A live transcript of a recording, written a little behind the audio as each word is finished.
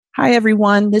Hi,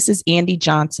 everyone. This is Andy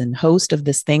Johnson, host of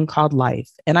This Thing Called Life,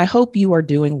 and I hope you are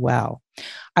doing well.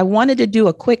 I wanted to do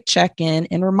a quick check in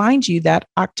and remind you that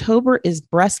October is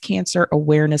Breast Cancer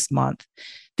Awareness Month.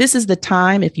 This is the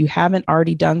time, if you haven't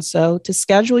already done so, to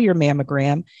schedule your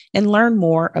mammogram and learn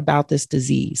more about this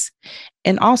disease.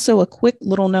 And also, a quick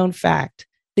little known fact: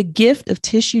 the gift of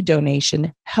tissue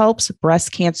donation helps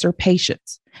breast cancer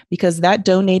patients because that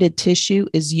donated tissue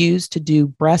is used to do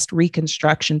breast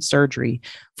reconstruction surgery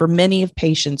for many of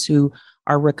patients who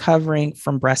are recovering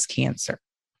from breast cancer.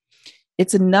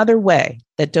 It's another way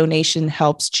that donation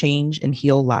helps change and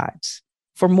heal lives.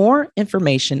 For more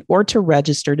information or to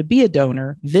register to be a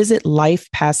donor, visit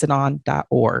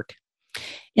lifepassiton.org.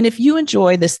 And if you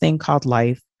enjoy This Thing Called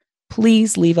Life,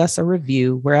 please leave us a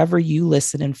review wherever you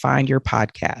listen and find your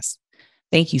podcast.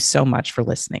 Thank you so much for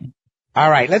listening. All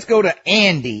right, let's go to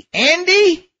Andy.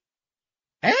 Andy?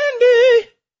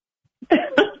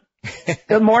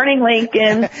 Good morning,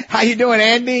 Lincoln. How you doing,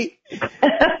 Andy?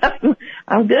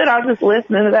 I'm good. I was just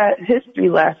listening to that history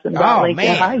lesson about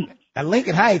Lincoln Heights.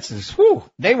 Lincoln Heights is,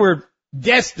 they were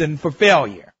destined for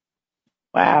failure.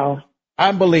 Wow.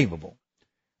 Unbelievable.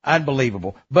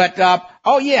 But,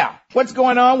 what's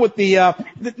going on with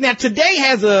now today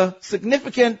has a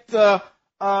significant, something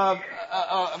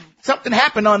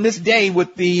happened on this day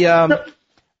with the,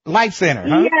 Life Center,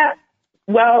 huh? Yeah.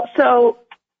 Well, so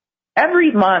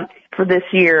every month for this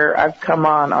year, I've come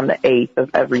on the 8th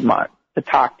of every month to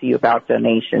talk to you about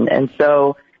donation. And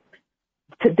so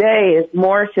today is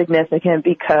more significant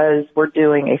because we're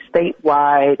doing a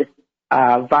statewide,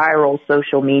 viral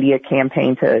social media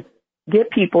campaign to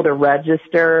get people to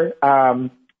register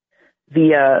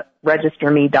via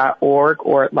registerme.org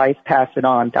or at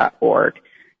lifepassiton.org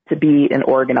to be an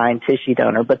organ, eye, and tissue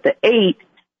donor. But the 8th,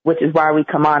 which is why we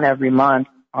come on every month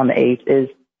on the 8th, is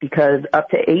because up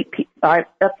to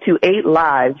eight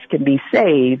lives can be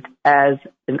saved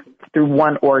through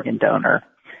one organ donor.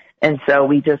 And so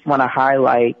we just want to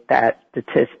highlight that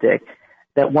statistic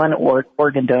that one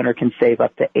organ donor can save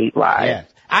up to 8 lives.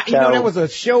 Yes. There was a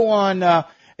show on,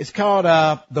 it's called,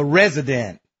 The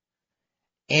Resident.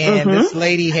 And this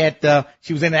lady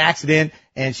she was in an accident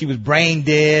and she was brain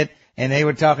dead. And they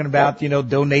were talking about,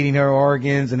 donating her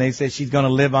organs. And they said she's going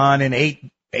to live on in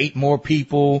eight more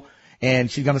people.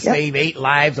 And she's going to save 8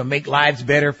 lives or make lives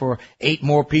better for 8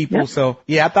 more people. Yep. So,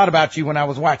 I thought about you when I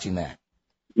was watching that.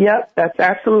 Yep, that's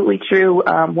absolutely true.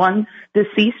 One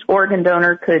deceased organ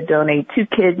donor could donate 2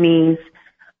 kidneys,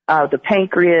 the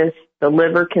pancreas, the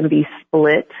liver can be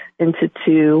split into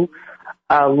 2,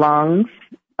 lungs,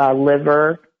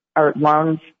 liver, or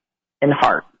lungs and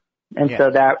heart. And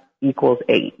so that equals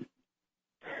 8.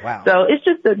 Wow. So it's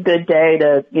just a good day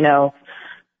to,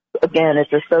 again,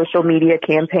 it's a social media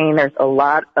campaign. There's a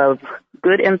lot of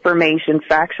good information,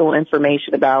 factual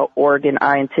information about organ,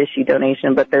 eye, and tissue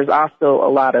donation, but there's also a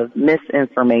lot of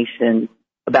misinformation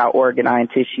about organ, eye, and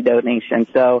tissue donation.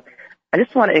 So I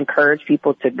just want to encourage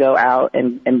people to go out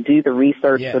and do the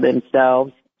research for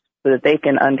themselves so that they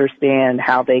can understand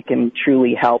how they can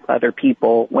truly help other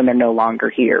people when they're no longer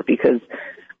here. Because,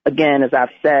 again, as I've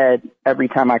said, every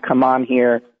time I come on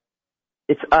here,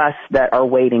 it's us that are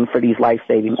waiting for these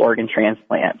life-saving organ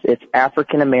transplants. It's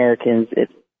African Americans,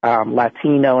 it's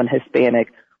Latino and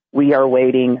Hispanic. We are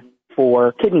waiting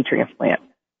for kidney transplant.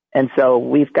 And so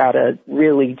we've got to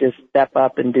really just step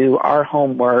up and do our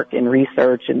homework and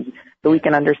research and so we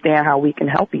can understand how we can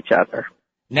help each other.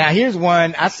 Now, here's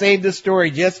one. I saved this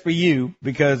story just for you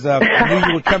because I knew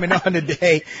you were coming on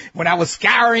today. When I was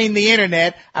scouring the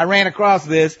Internet, I ran across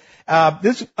this.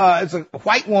 This is a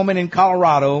white woman in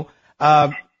Colorado.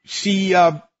 She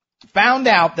found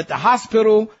out that the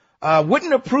hospital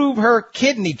wouldn't approve her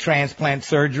kidney transplant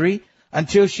surgery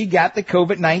until she got the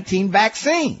COVID-19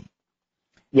 vaccine.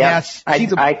 Yes,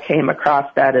 I came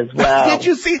across that as well. Did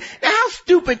you see? Now, how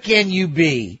stupid can you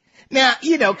be? Now,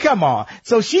 come on.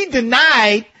 So she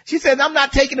denied. She said, "I'm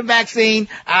not taking the vaccine.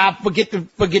 Forget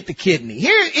the kidney."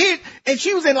 And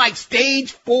she was in like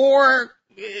stage 4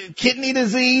 kidney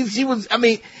disease. She refused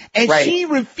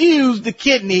the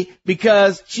kidney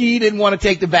because she didn't want to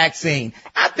take the vaccine.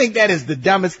 I think that is the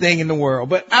dumbest thing in the world,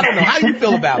 but I don't know. How do you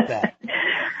feel about that?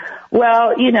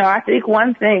 Well, I think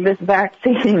one thing this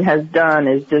vaccine has done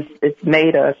is it's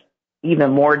made us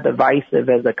even more divisive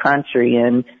as a country,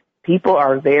 and people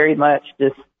are very much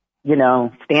just,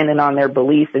 standing on their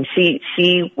beliefs. And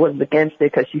she was against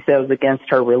it because she said it was against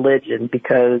her religion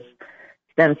because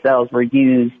stem cells were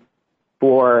used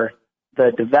for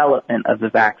the development of the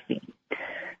vaccine.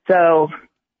 So,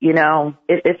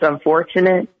 it's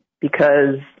unfortunate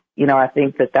because, I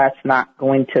think that's not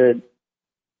going to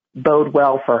bode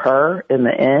well for her in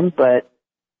the end. But,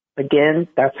 again,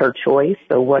 that's her choice.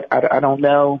 So I don't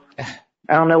know.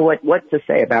 I don't know what to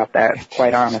say about that,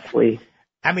 quite honestly.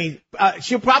 I mean,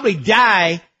 she'll probably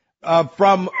die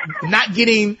from not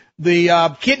getting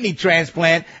the kidney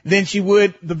transplant than she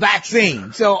would the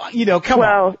vaccine. So, come on.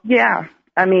 Well, yeah.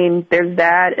 I mean, there's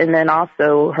that, and then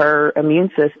also her immune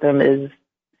system is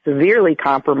severely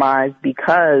compromised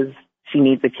because she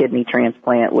needs a kidney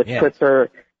transplant, which puts her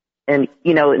in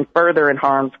further in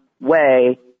harm's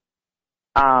way,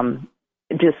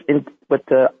 with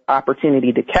the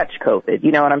opportunity to catch COVID.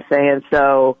 You know what I'm saying?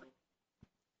 So,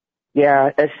 yeah,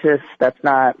 that's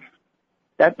not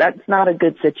a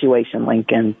good situation,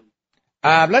 Lincoln.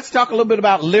 Let's talk a little bit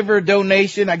about liver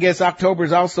donation. I guess October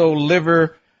is also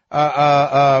liver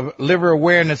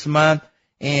awareness month.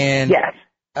 And yes.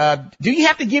 Do you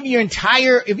have to give your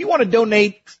if you want to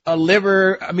donate a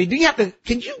liver,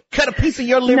 can you cut a piece of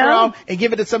your liver off and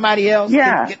give it to somebody else?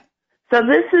 Yeah. So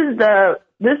this is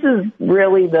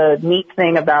really the neat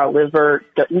thing about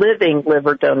living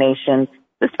liver donation.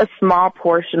 Just a small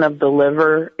portion of the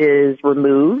liver is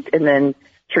removed and then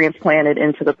transplanted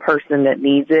into the person that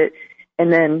needs it.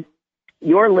 And then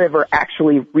your liver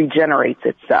actually regenerates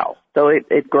itself. So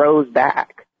it grows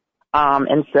back.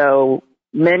 And so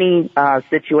many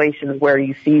situations where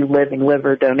you see living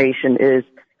liver donation is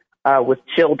with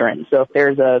children. So if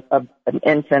there's an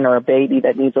infant or a baby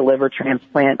that needs a liver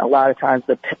transplant, a lot of times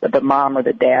the mom or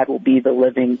the dad will be the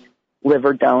living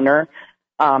liver donor.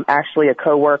 Actually, a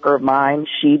coworker of mine,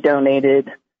 she donated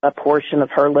a portion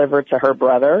of her liver to her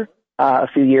brother a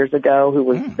few years ago who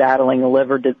was battling a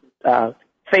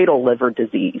fatal liver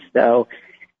disease. So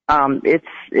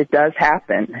it does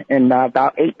happen, and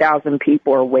about 8,000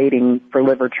 people are waiting for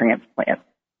liver transplant.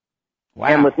 Wow.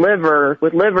 And with liver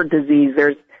disease,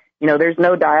 there's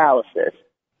no dialysis.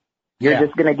 You're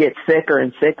just going to get sicker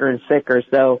and sicker and sicker.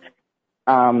 So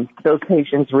those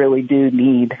patients really do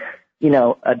need,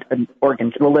 an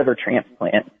liver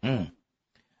transplant. All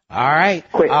right.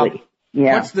 Quickly.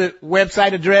 Yeah. What's the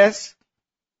website address?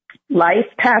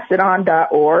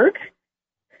 lifepassiton.org.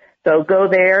 So go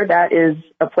there. That is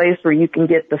a place where you can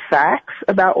get the facts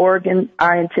about organ,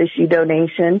 eye, and tissue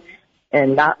donation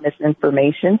and not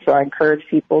misinformation. So I encourage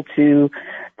people to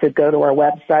go to our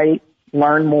website,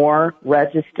 learn more,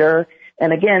 register.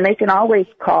 And again, they can always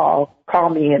call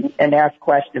me and ask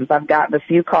questions. I've gotten a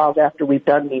few calls after we've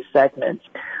done these segments,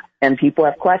 and people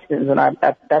have questions, and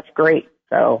that's great.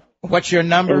 So what's your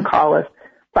number? You can call us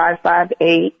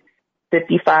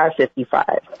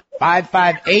 558-5555.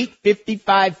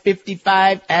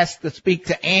 558-5555. Ask to speak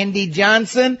to Andy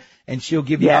Johnson, and she'll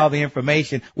give you all the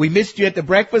information. We missed you at the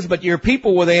breakfast, but your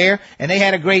people were there, and they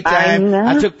had a great time.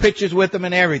 I took pictures with them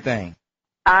and everything.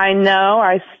 I know.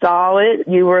 I saw it.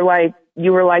 You were like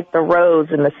the rose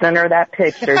in the center of that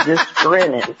picture, just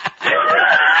grinning.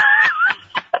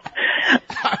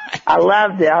 I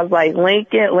loved it. I was like,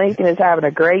 Lincoln is having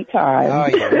a great time. Oh,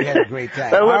 yeah, we had a great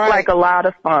time. It looked like a lot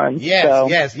of fun.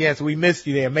 Yes. We missed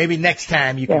you there. Maybe next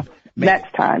time you can.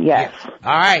 Next time, yes.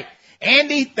 All right.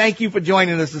 Andy, thank you for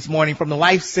joining us this morning from the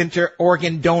Life Center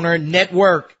Organ Donor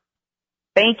Network.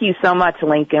 Thank you so much,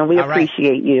 Lincoln. We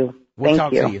appreciate you. We'll Thank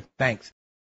talk you. to you. Thanks.